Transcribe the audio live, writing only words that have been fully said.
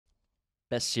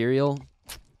Best cereal?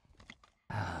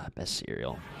 Best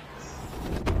cereal.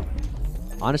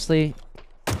 Honestly,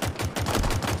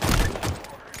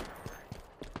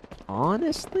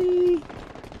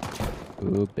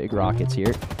 ooh, big rockets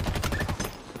here.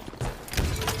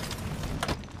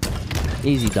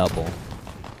 Easy double.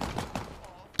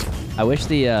 I wish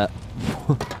the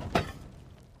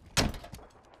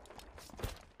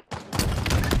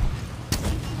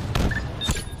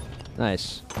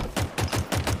nice.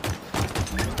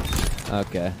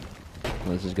 Okay.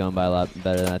 Well, this is going by a lot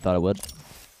better than I thought it would.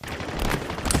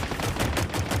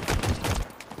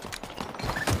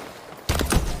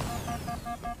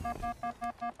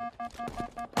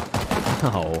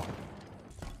 Oh.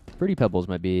 Fruity Pebbles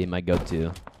might be my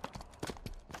go-to.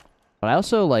 But I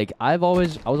also, like, I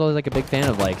was always, like, a big fan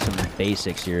of, like, some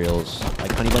basic cereals.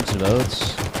 Like Honey Bunches of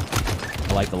Oats.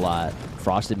 I liked a lot.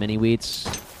 Frosted Mini Wheats.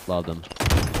 Love them.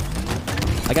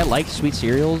 Like, I like sweet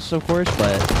cereals, of course,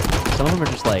 but some of them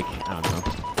are just, like, I don't know.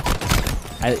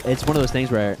 It's one of those things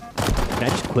where, can I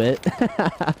just quit?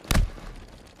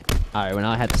 Alright, well,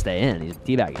 now I have to stay in. He's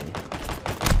teabagging me.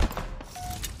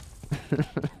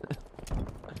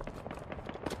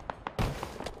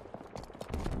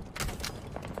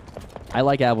 I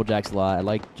like Apple Jacks a lot. I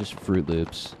like just Fruit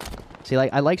Loops. See,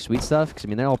 like, I like sweet stuff, because, I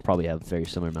mean, they all probably have very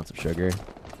similar amounts of sugar.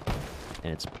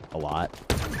 And it's a lot,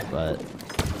 but...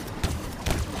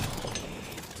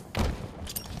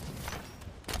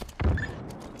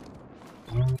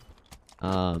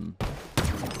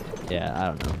 yeah, I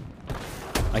don't know.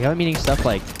 Like, I'm eating stuff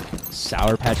like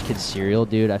Sour Patch Kids cereal,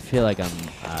 dude. I feel like I don't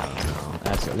know.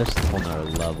 That's a whole nother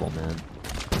level, man.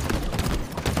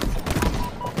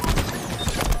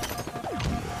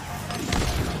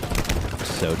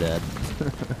 So dead.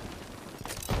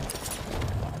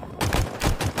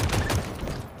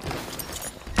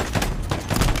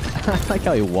 I like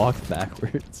how he walked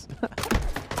backwards.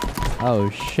 Oh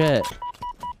shit.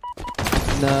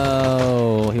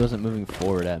 No, he wasn't moving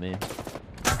forward at me.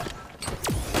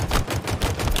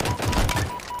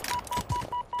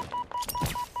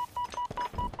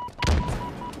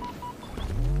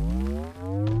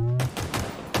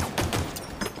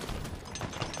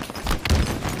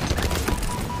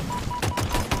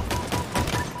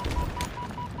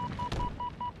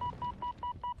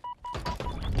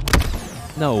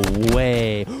 No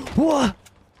way. What?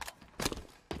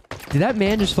 Did that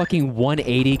man just fucking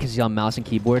 180 because he's on mouse and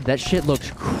keyboard? That shit looks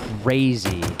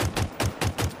crazy.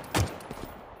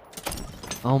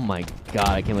 Oh my god,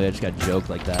 I can't believe I just got joked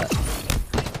like that.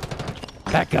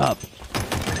 Back up.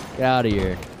 Get out of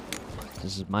here.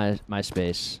 This is my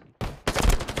space.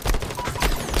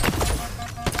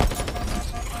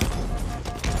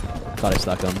 Thought I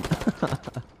stuck him.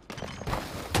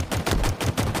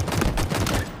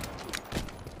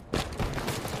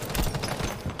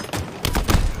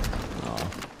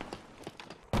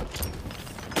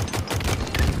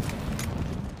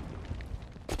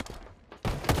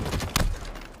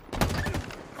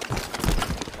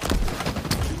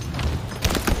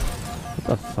 What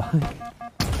the fuck?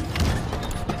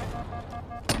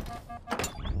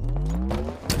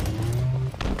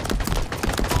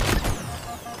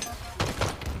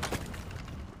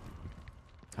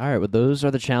 Alright, well those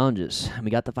are the challenges. And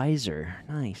we got the visor.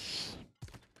 Nice.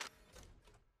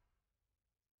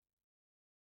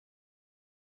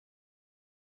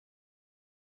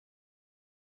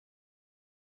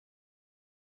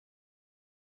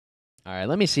 Alright,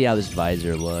 let me see how this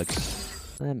visor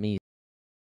looks. Let me...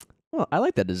 Oh, I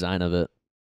like the design of it.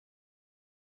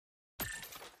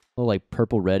 little like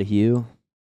purple red hue.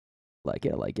 Like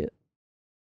it, I like it.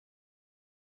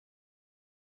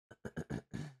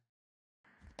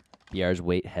 BRs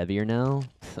weight heavier now?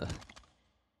 Of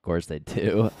course they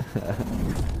do.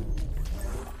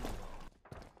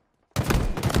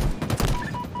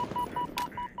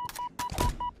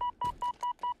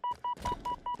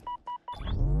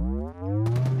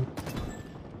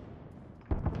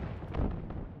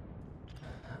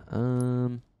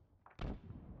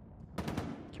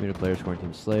 Community player scoring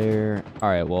Team Slayer.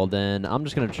 Alright, well then, I'm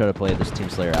just gonna try to play this Team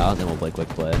Slayer out, and then we'll play quick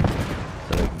play. So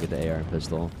we can get the AR and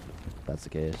pistol, if that's the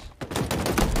case.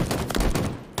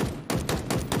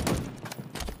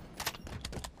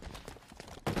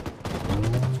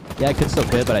 Yeah, I could still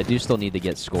quit, but I do still need to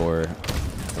get score.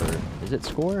 Or, is it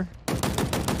score? I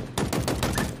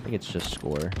think it's just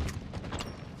score.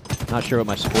 Not sure what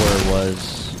my score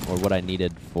was, or what I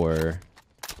needed for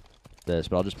this,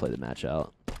 but I'll just play the match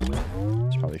out.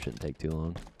 This probably shouldn't take too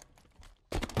long.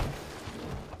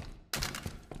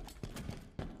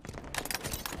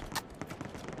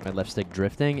 My left stick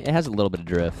drifting? It has a little bit of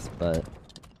drift, but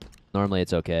normally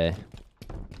it's okay.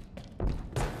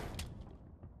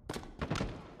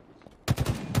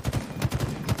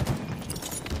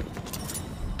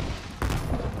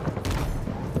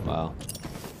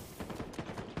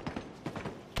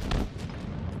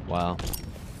 wow.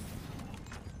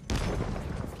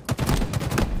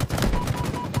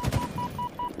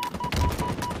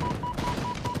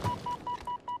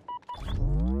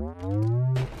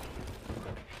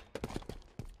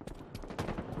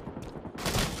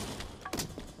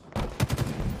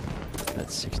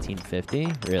 That's 1650?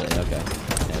 Really? Okay.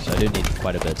 Yeah, so I do need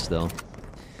quite a bit still.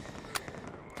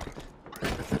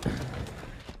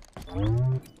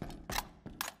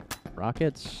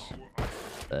 Rockets?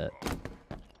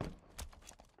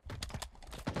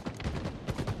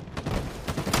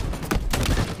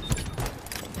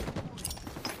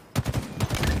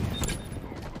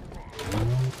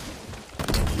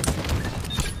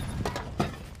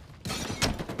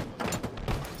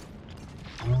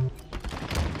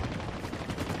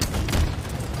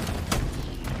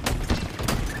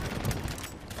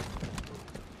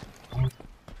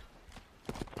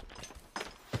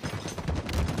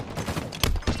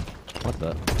 What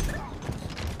the?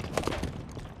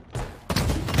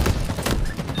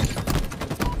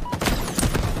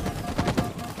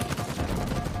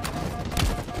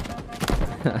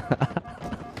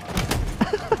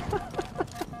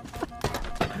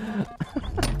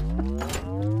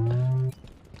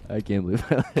 I can't believe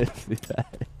I lived through that.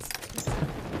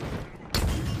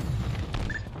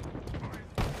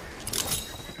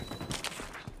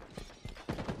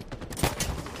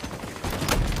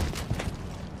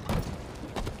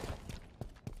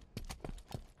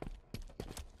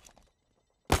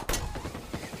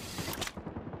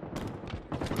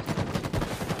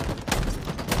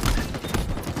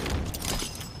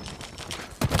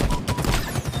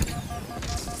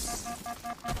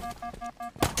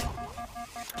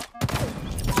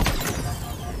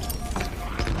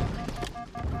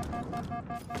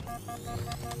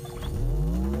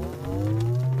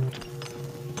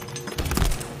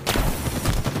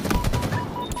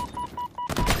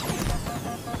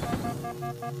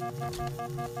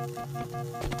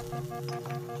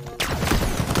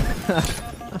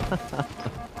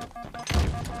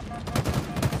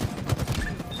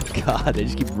 God, they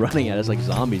just keep running at us like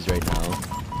zombies right now.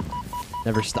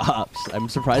 Never stops. I'm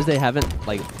surprised they haven't,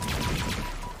 like...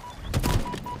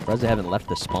 surprised they haven't left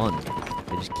the spawn.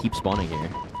 They just keep spawning here.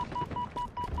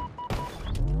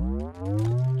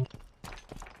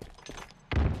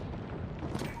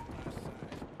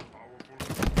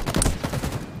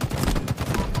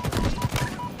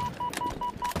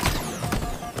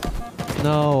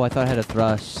 No, I thought I had a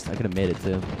thrust. I could have made it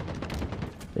too.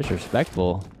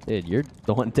 Disrespectful. Dude, you're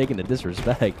the one taking the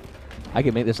disrespect. I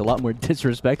could make this a lot more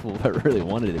disrespectful if I really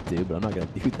wanted it to, but I'm not going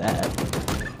to do that.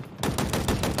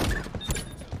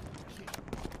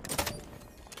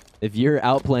 If you're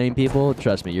outplaying people,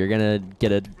 trust me, you're going to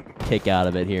get a kick out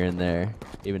of it here and there.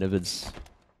 Even if it's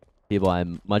people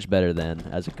I'm much better than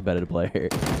as a competitive player.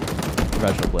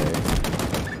 Professional player.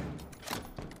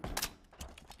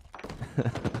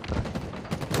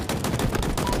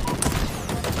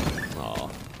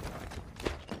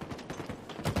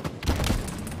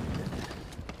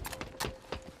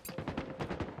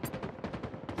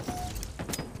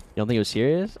 You don't think it was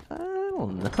serious? I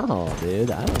don't know, dude.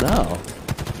 I don't know.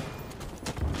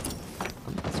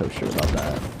 I'm not so sure about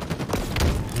that.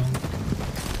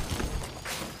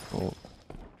 Oh.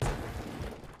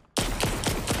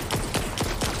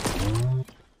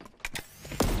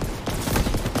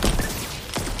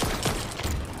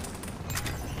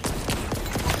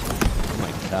 Oh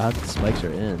my god, the spikes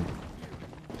are in.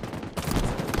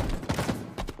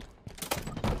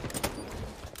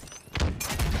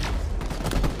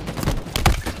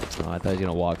 I thought he was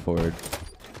gonna walk forward.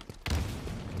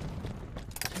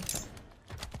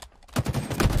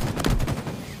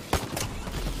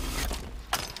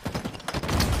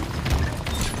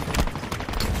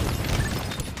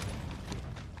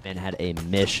 Man had a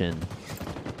mission.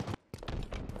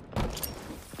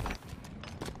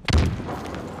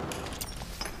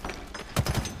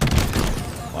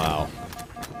 Wow.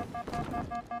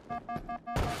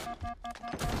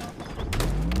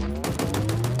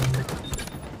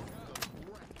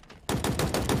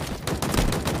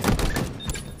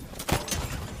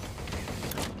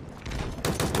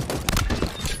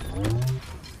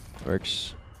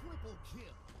 Works.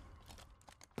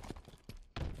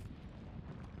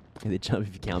 They jump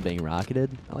if you count being rocketed.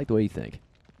 I like the way you think.